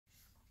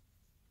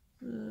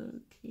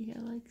Look, he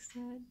likes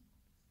that.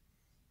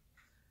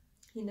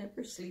 He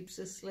never sleeps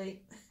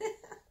asleep.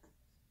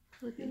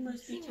 Look,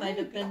 He might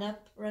have been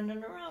up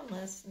running around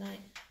last night.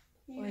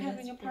 Are you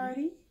having a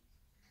party?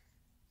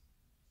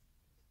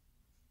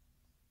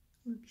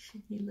 Look,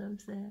 he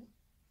loves that.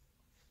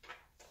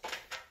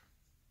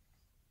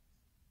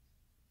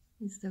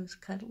 It's those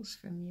cuddles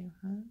from you,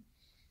 huh?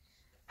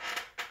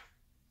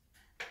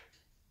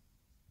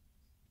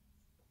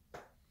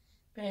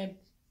 Babe.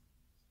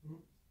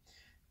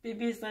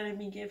 Baby's letting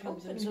me give him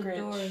some Open scratch.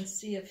 the door and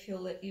see if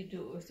he'll let you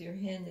do it with your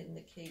hand in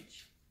the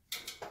cage.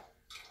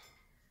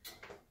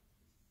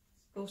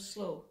 Go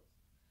slow.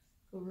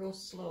 Go real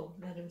slow.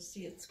 Let him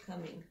see it's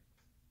coming.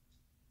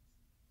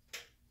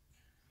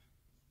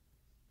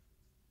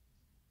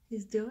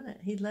 He's doing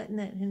it. He's letting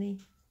it, honey.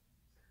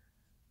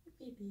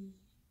 Baby.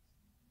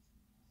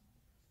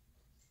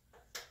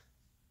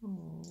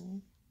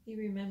 Oh. He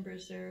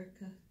remembers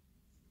Erica.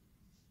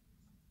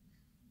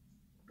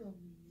 Oh.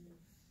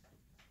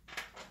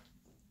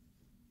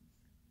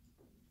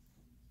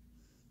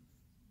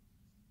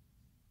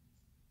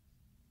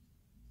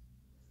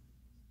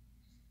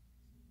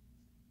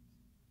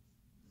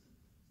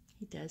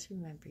 He does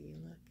remember you,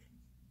 look.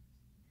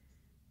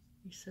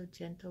 You're so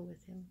gentle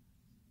with him.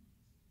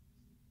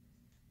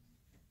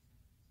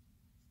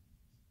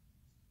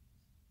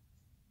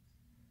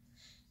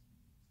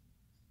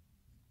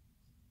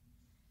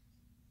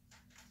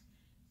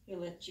 He'll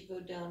let you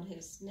go down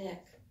his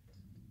neck,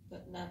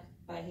 but not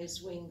by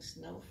his wings,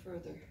 no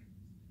further.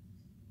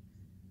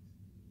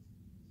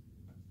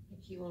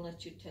 Like he won't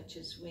let you touch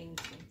his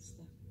wings and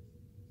stuff.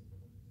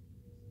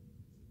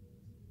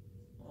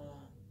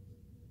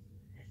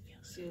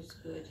 That Feels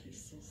good, he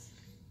says.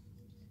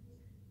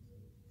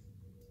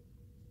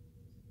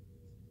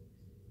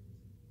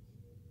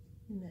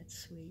 Isn't that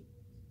sweet?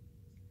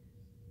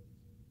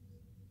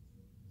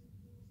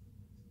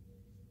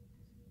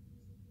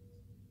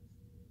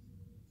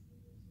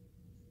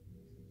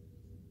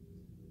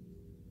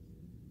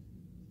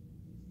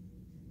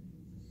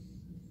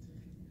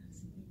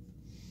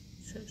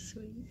 So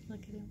sweet.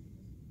 Look at him.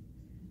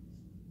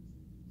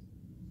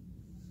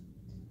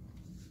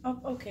 Oh,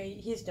 okay,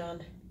 he's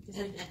done. He's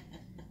like,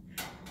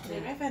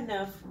 I've had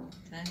enough.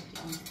 Time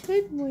to eat.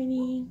 Good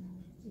morning.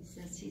 He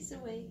says he's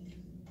awake.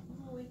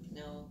 I'm awake.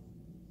 No.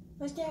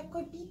 Was that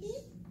good, baby?